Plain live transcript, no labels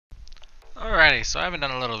Alrighty, so I haven't done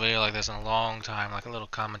a little video like this in a long time, like a little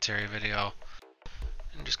commentary video.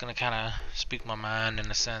 I'm just gonna kind of speak my mind in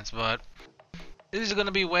a sense, but these are gonna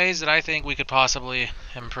be ways that I think we could possibly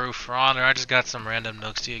improve For Honor. I just got some random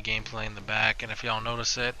Noxia gameplay in the back, and if y'all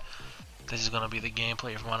notice it, this is gonna be the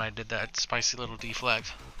gameplay from when I did that spicy little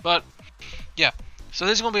deflect. But yeah, so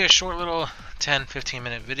this is gonna be a short little 10-15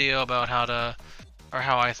 minute video about how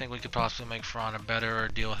I think we could possibly make For Honor better or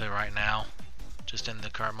deal with it right now, just in the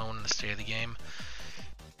current moment in the state of the game.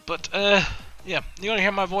 But yeah, you're gonna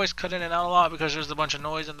hear my voice cut in and out a lot because there's a bunch of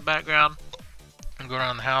noise in the background. I'm going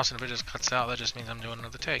around the house, and if it just cuts out, that just means I'm doing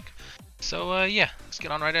another take. So yeah, let's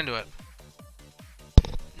get on right into it.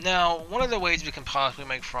 Now, one of the ways we can possibly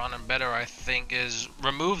make For Honor better, I think, is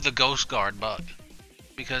remove the Ghost Guard bug,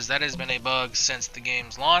 because that has been a bug since the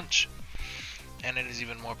game's launch, and it is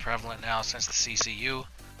even more prevalent now since the CCU.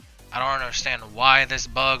 I don't understand why this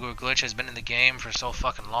bug or glitch has been in the game for so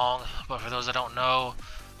fucking long, but for those that don't know,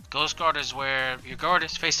 Ghost Guard is where your guard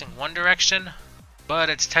is facing one direction, but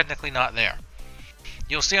it's technically not there.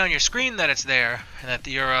 You'll see on your screen that it's there, and that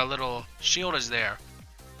your little shield is there,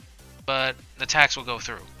 but the attacks will go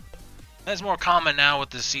through. That's more common now with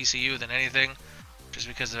the CCU than anything, just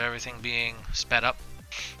because of everything being sped up,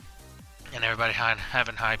 and everybody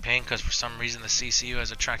having high ping, because for some reason the CCU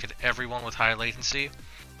has attracted everyone with high latency.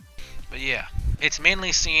 But yeah, it's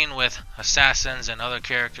mainly seen with assassins and other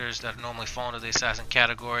characters that normally fall into the assassin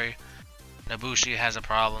category. Nabushi has a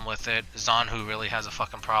problem with it. Zanhu really has a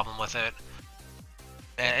fucking problem with it.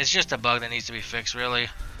 And it's just a bug that needs to be fixed, really.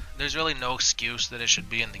 There's really no excuse that it should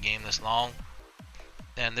be in the game this long.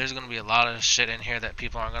 And there's going to be a lot of shit in here that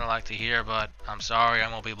people aren't going to like to hear, but I'm sorry, I'm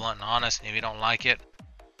going to be blunt and honest, and if you don't like it,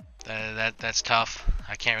 that's tough.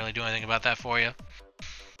 I can't really do anything about that for you.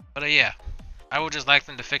 But yeah. I would just like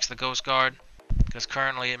them to fix the Ghost Guard, because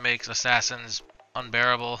currently it makes assassins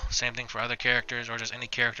unbearable. Same thing for other characters, or just any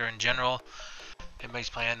character in general. It makes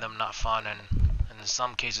playing them not fun, and in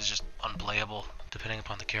some cases just unplayable, depending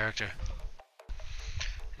upon the character.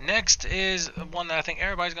 Next is one that I think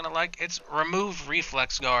everybody's gonna like. It's remove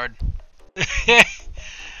Reflex Guard.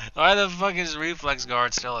 Why the fuck is Reflex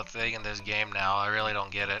Guard still a thing in this game now? I really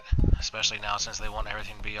don't get it, especially now since they want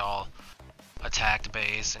everything to be all attacked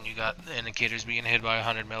base, and you got indicators being hit by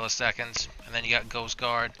 100 milliseconds, and then you got Ghost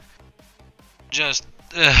Guard. Just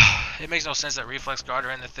it makes no sense that Reflex Guard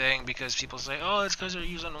are in the thing, because people say, oh, it's because they're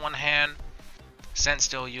using one hand. Sen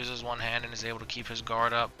still uses one hand and is able to keep his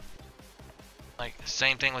guard up. Like,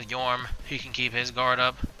 same thing with Yorm, he can keep his guard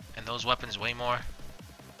up, and those weapons way more.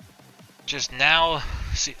 Just now,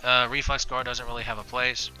 Reflex Guard doesn't really have a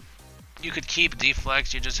place. You could keep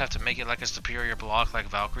deflect, you just have to make it like a superior block, like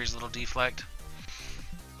Valkyrie's little deflect,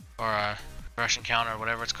 or a Russian counter, or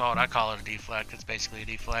whatever it's called. I call it a deflect. It's basically a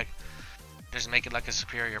deflect. Just make it like a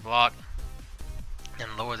superior block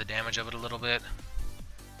and lower the damage of it a little bit,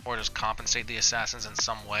 or just compensate the assassins in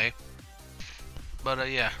some way.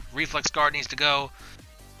 But yeah, Reflex Guard needs to go.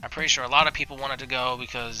 I'm pretty sure a lot of people want it to go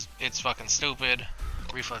because it's fucking stupid.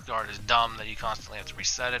 Reflex Guard is dumb that you constantly have to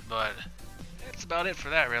reset it, but that's about it for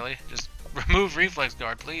that, really. Just remove Reflex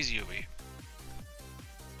Guard, please, Yubi.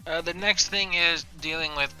 The next thing is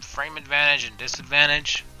dealing with frame advantage and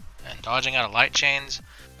disadvantage and dodging out of light chains.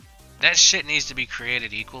 That shit needs to be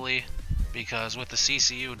created equally, because with the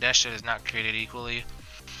CCU, that shit is not created equally.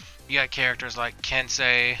 You got characters like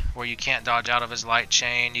Kensei, where you can't dodge out of his light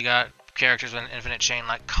chain. You got characters with an infinite chain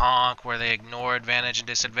like Conk, where they ignore advantage and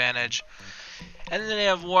disadvantage. And then you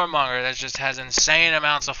have Warmonger that just has insane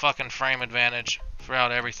amounts of fucking frame advantage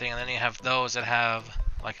throughout everything. And then you have those that have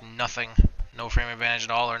like nothing, no frame advantage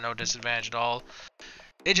at all or no disadvantage at all.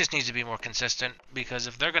 It just needs to be more consistent, because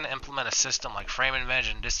if they're going to implement a system like frame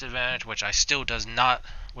advantage and disadvantage, which I still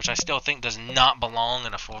think does not belong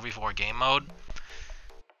in a 4v4 game mode,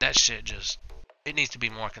 that shit just, it needs to be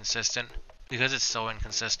more consistent, because it's so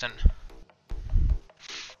inconsistent.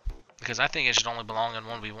 Because I think it should only belong in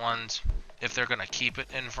 1v1s. If they're gonna keep it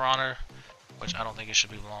in For Honor, which I don't think it should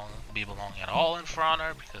be belonging at all in For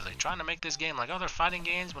Honor, because they're trying to make this game like other fighting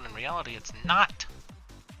games, but in reality it's not.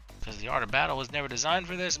 Because the art of battle was never designed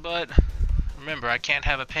for this. But remember, I can't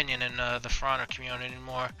have opinion in the For Honor community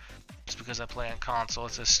anymore, just because I play on console.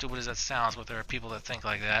 It's as stupid as that sounds, but there are people that think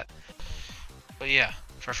like that. But yeah,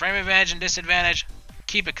 for frame advantage and disadvantage,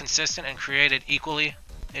 keep it consistent and create it equally.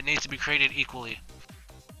 It needs to be created equally.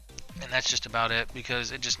 And that's just about it,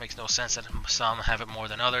 because it just makes no sense that some have it more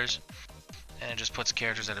than others, and it just puts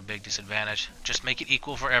characters at a big disadvantage. Just make it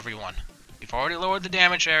equal for everyone. You've already lowered the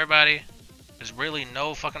damage to everybody. There's really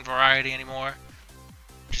no fucking variety anymore.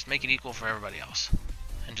 Just make it equal for everybody else,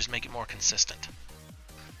 and just make it more consistent.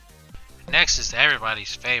 Next is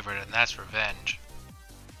everybody's favorite, and that's revenge.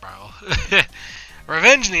 Bro.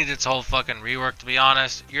 Revenge needs its whole fucking rework, to be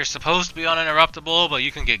honest. You're supposed to be uninterruptible, but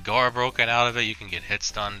you can get guard broken out of it, you can get hit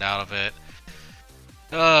stunned out of it.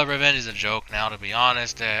 Revenge is a joke now, to be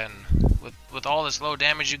honest, and with all this low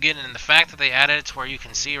damage you get, and the fact that they added it to where you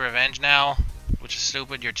can see revenge now, which is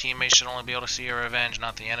stupid. Your teammates should only be able to see your revenge,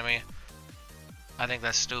 not the enemy. I think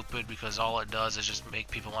that's stupid because all it does is just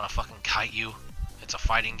make people want to fucking kite you. It's a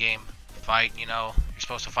fighting game. Fight, you know. You're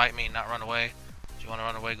supposed to fight me, not run away. If you want to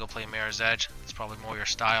run away, go play Mirror's Edge. It's probably more your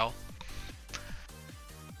style.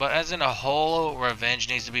 But as in a whole, revenge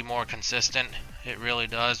needs to be more consistent. It really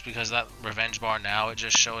does, because that revenge bar now, it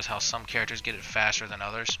just shows how some characters get it faster than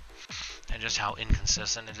others. And just how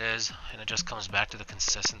inconsistent it is. And it just comes back to the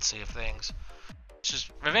consistency of things. It's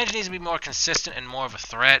just, revenge needs to be more consistent and more of a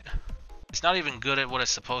threat. It's not even good at what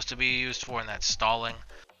it's supposed to be used for, and that's stalling.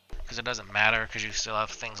 Because it doesn't matter, because you still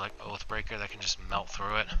have things like Oathbreaker that can just melt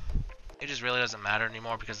through it. It just really doesn't matter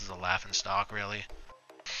anymore because it's a laughing stock, really.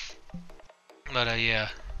 But yeah,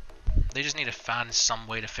 they just need to find some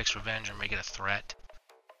way to fix revenge and make it a threat.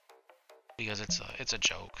 Because it's a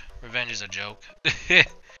joke. Revenge is a joke. You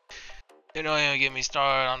don't even get me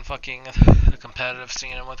started on fucking the competitive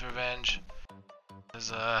scene with revenge.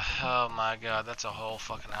 Cause oh my god, that's a whole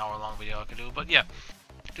fucking hour-long video I could do. But yeah,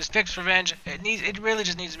 just fix revenge. It really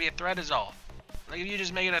just needs to be a threat, is all. Like, if you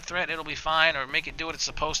just make it a threat, it'll be fine, or make it do what it's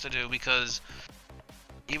supposed to do, because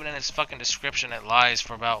even in its fucking description, it lies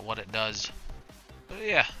for about what it does. But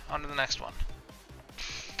yeah, on to the next one.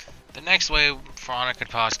 The next way For Honor could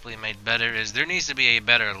possibly be made better is there needs to be a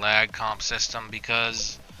better lag comp system,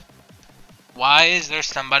 because why is there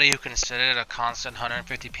somebody who can sit at a constant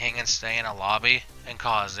 150 ping and stay in a lobby and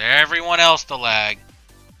cause everyone else to lag?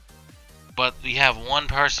 But you have one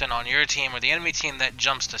person on your team or the enemy team that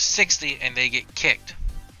jumps to 60 and they get kicked.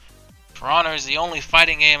 For Honor is the only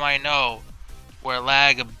fighting game I know where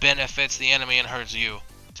lag benefits the enemy and hurts you.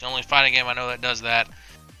 It's the only fighting game I know that does that.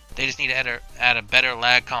 They just need to add a better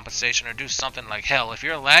lag compensation, or do something like, hell, if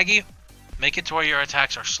you're laggy, make it to where your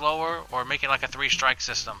attacks are slower, or make it like a 3-strike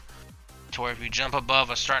system. To where if you jump above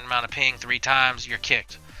a certain amount of ping 3 times, you're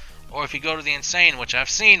kicked. Or if you go to the insane, which I've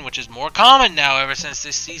seen, which is more common now ever since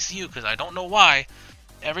this CCU, because I don't know why,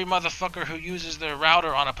 every motherfucker who uses their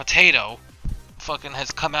router on a potato fucking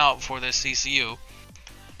has come out for this CCU.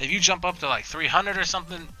 If you jump up to like 300 or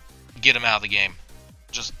something, get them out of the game.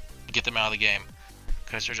 Just get them out of the game.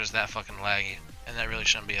 Because they're just that fucking laggy. And that really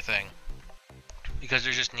shouldn't be a thing. Because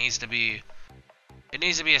there just needs to be... It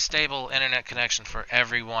needs to be a stable internet connection for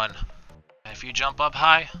everyone. And if you jump up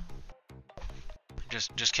high...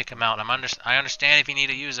 Just kick him out. I understand if you need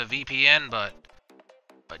to use a VPN, but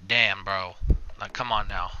damn, bro. Like, come on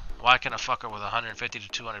now. Why can a fucker with 150 to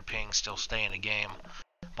 200 ping still stay in a game,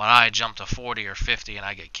 but I jump to 40 or 50 and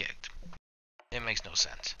I get kicked? It makes no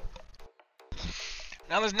sense.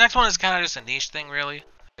 Now, this next one is kind of just a niche thing, really.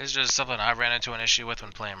 It's just something I ran into an issue with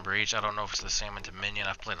when playing Breach. I don't know if it's the same in Dominion.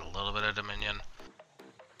 I've played a little bit of Dominion.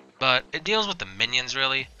 But it deals with the minions,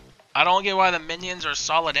 really. I don't get why the minions are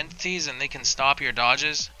solid entities and they can stop your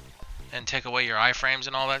dodges and take away your iframes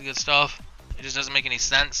and all that good stuff. It just doesn't make any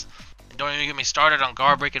sense. Don't even get me started on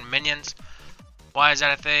guard breaking minions. Why is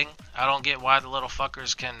that a thing? I don't get why the little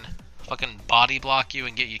fuckers can fucking body block you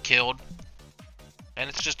and get you killed. And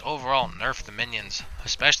it's just overall nerf the minions,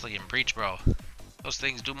 especially in Breach, bro. Those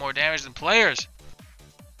things do more damage than players.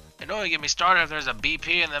 And don't even get me started if there's a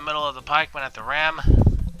BP in the middle of the pikeman at the ram.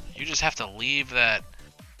 You just have to leave that.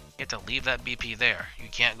 You have to leave that BP there. You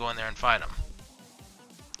can't go in there and fight him.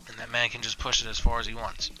 And that man can just push it as far as he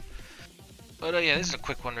wants. But yeah, this is a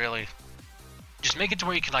quick one, really. Just make it to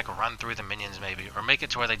where you can like run through the minions, maybe, or make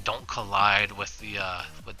it to where they don't collide with the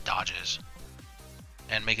with dodges,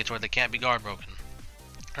 and make it to where they can't be guard broken.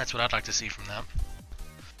 That's what I'd like to see from them.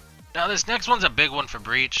 Now, this next one's a big one for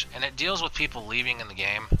Breach, and it deals with people leaving in the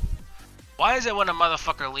game. Why is it when a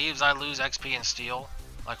motherfucker leaves, I lose XP and steal?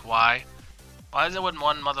 Like, why? Why is it when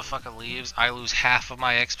one motherfucker leaves, I lose half of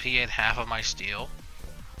my XP and half of my steal?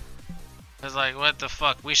 It's like, what the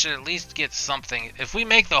fuck? We should at least get something. If we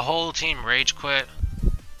make the whole team rage quit,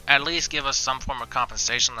 at least give us some form of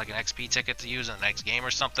compensation, like an XP ticket to use in the next game or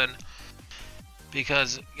something.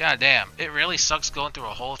 Because, goddamn, it really sucks going through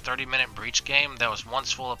a whole 30-minute Breach game that was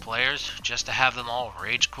once full of players just to have them all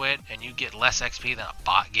rage quit and you get less XP than a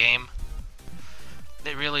bot game.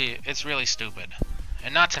 It's really stupid.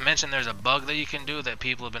 And not to mention there's a bug that you can do that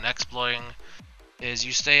people have been exploiting, is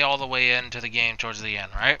you stay all the way into the game towards the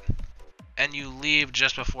end, right? And you leave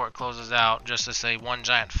just before it closes out just to say one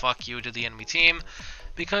giant fuck you to the enemy team,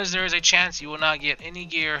 because there is a chance you will not get any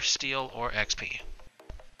gear, steal, or XP.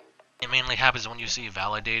 It mainly happens when you see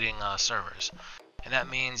validating servers. And that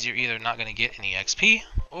means you're either not going to get any XP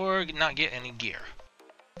or not get any gear.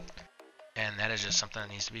 And that is just something that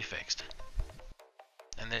needs to be fixed.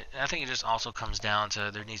 And I think it just also comes down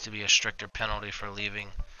to there needs to be a stricter penalty for leaving.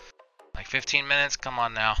 Like 15 minutes, come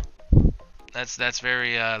on now. That's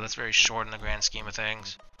very short in the grand scheme of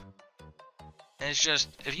things. And it's just,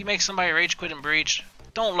 if you make somebody rage quit and breach,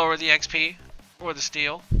 don't lower the XP or the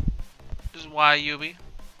steel. Just why, Yubi?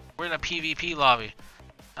 We're in a PvP lobby,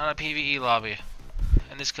 not a PvE lobby.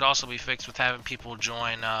 And this could also be fixed with having people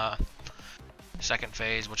join second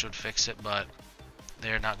phase, which would fix it, but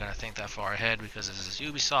they're not going to think that far ahead because this is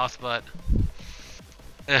Ubisoft, but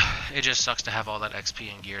it just sucks to have all that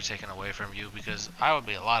XP and gear taken away from you, because I would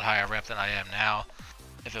be a lot higher rep than I am now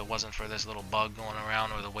if it wasn't for this little bug going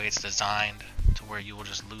around, or the way it's designed to where you will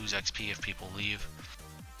just lose XP if people leave.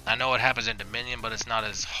 I know it happens in Dominion, but it's not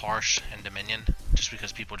as harsh in Dominion, just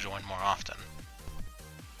because people join more often.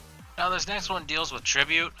 Now this next one deals with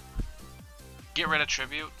Tribute. Get rid of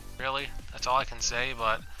Tribute, really. That's all I can say,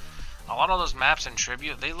 but a lot of those maps in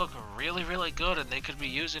Tribute, they look really, really good, and they could be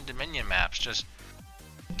used in Dominion maps. Just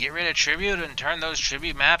get rid of Tribute and turn those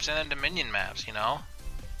Tribute maps into Dominion maps, you know?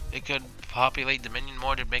 It could populate Dominion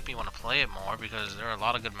more to make me want to play it more, because there are a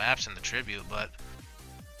lot of good maps in the Tribute, but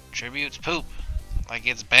Tribute's poop. Like,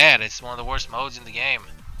 it's bad. It's one of the worst modes in the game.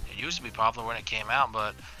 It used to be popular when it came out,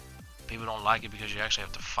 but people don't like it because you actually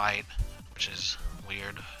have to fight, which is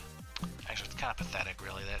weird. Actually, it's kind of pathetic,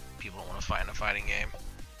 really, that people don't want to fight in a fighting game.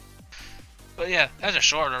 But yeah, that's a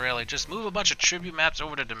short one, really. Just move a bunch of Tribute maps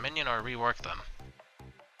over to Dominion or rework them.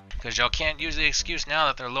 Because y'all can't use the excuse now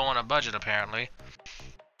that they're low on a budget, apparently.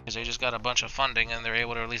 Because they just got a bunch of funding and they're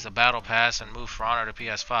able to release a battle pass and move For Honor to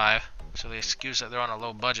PS5. So the excuse that they're on a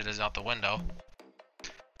low budget is out the window.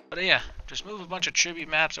 But yeah, just move a bunch of Tribute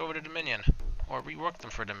maps over to Dominion. Or rework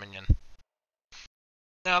them for Dominion.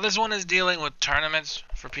 Now this one is dealing with tournaments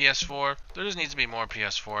for PS4. There just needs to be more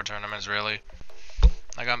PS4 tournaments, really.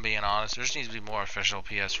 Like, I'm being honest, there just needs to be more official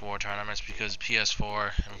PS4 tournaments, because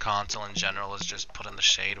PS4 and console in general is just put in the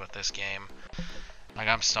shade with this game. Like,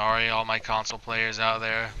 I'm sorry, all my console players out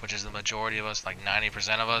there, which is the majority of us, like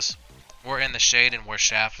 90% of us, we're in the shade and we're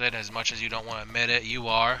shafted. As much as you don't want to admit it, you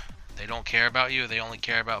are. They don't care about you, they only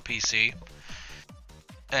care about PC.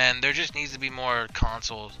 And there just needs to be more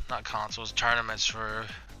tournaments for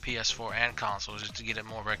PS4 and consoles, just to get it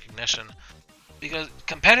more recognition. Because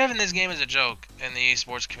competitive in this game is a joke in the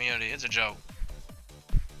esports community. It's a joke.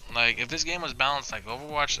 Like, if this game was balanced like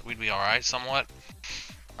Overwatch, we'd be alright somewhat.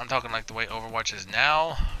 I'm talking like the way Overwatch is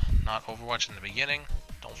now, not Overwatch in the beginning.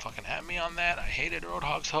 Don't fucking at me on that. I hated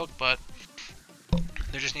Roadhog's Hook, but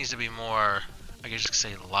there just needs to be more, I guess you could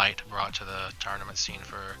say, light brought to the tournament scene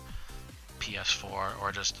for PS4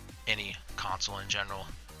 or just any console in general.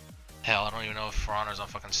 Hell, I don't even know if For Honor's on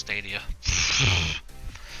fucking Stadia.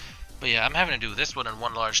 But yeah, I'm having to do this one in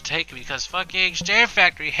one large take because fucking J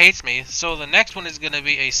Factory hates me. So the next one is going to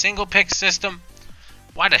be a single pick system.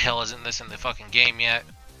 Why the hell isn't this in the fucking game yet?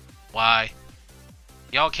 Why?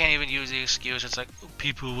 Y'all can't even use the excuse. It's like,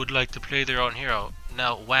 people would like to play their own hero.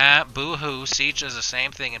 No, wah, boo-hoo, Siege does the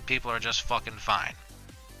same thing and people are just fucking fine.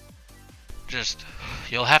 Just,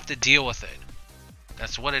 you'll have to deal with it.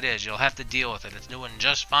 That's what it is. You'll have to deal with it. It's doing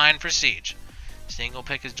just fine for Siege. Single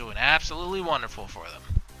pick is doing absolutely wonderful for them.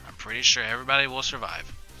 I'm pretty sure everybody will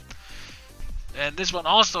survive. And this one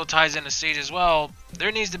also ties into Siege as well.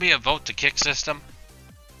 There needs to be a vote to kick system.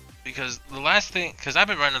 Because the last thing, because I've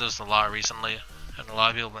been running this a lot recently, and a lot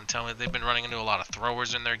of people have been telling me they've been running into a lot of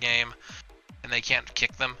throwers in their game, and they can't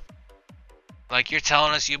kick them. Like, you're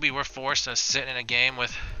telling us, Yubi, we're forced to sit in a game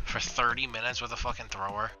for 30 minutes with a fucking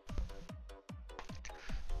thrower?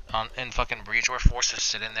 In fucking Breach, we're forced to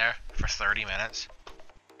sit in there for 30 minutes?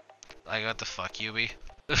 Like, what the fuck, Yubi?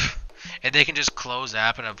 And they can just close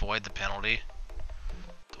app and avoid the penalty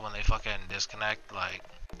when they fucking disconnect, like...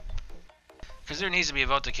 Because there needs to be a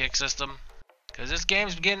vote to kick system. Because this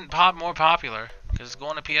game's getting more popular. Because it's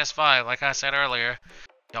going to PS5, like I said earlier.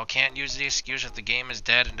 Y'all can't use the excuse that the game is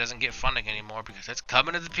dead and doesn't get funding anymore, because it's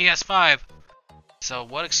coming to the PS5. So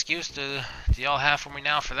what excuse do y'all have for me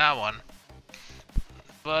now for that one?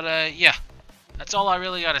 But yeah, that's all I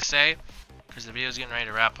really gotta say, because the video's getting ready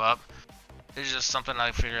to wrap up. This is just something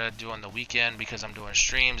I figured I'd do on the weekend because I'm doing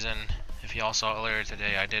streams, and if y'all saw earlier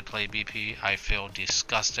today, I did play BP. I feel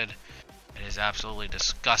disgusted. It is absolutely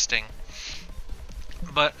disgusting.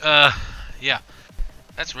 But yeah,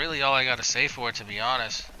 that's really all I gotta say for it, to be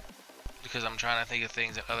honest, because I'm trying to think of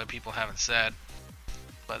things that other people haven't said.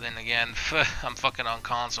 But then again, I'm fucking on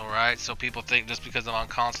console, right? So people think just because I'm on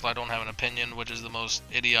console I don't have an opinion, which is the most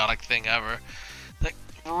idiotic thing ever. Like,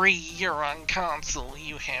 free, you're on console,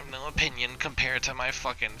 you have no opinion compared to my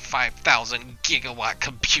fucking 5,000 gigawatt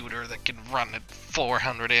computer that can run at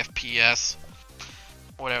 400 FPS.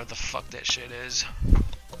 Whatever the fuck that shit is.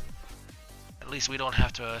 At least we don't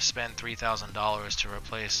have to spend $3,000 to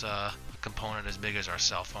replace a component as big as our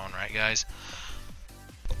cell phone, right guys?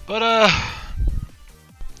 But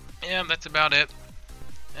yeah, that's about it.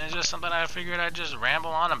 And it's just something I figured I'd just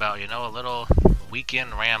ramble on about, you know, a little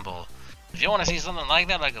weekend ramble. If you want to see something like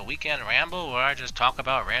that, like a weekend ramble where I just talk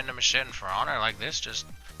about random shit in For Honor like this, just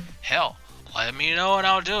hell, let me know and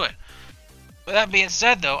I'll do it. With that being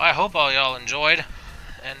said though, I hope all y'all enjoyed.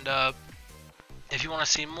 And if you want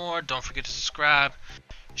to see more, don't forget to subscribe.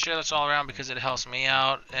 Share this all around because it helps me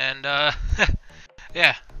out. And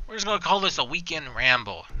yeah, we're just going to call this a weekend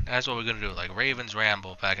ramble. That's what we're going to do, like Raven's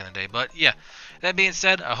Ramble back in the day. But yeah, that being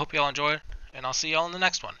said, I hope y'all enjoyed, and I'll see y'all in the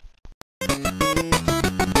next one.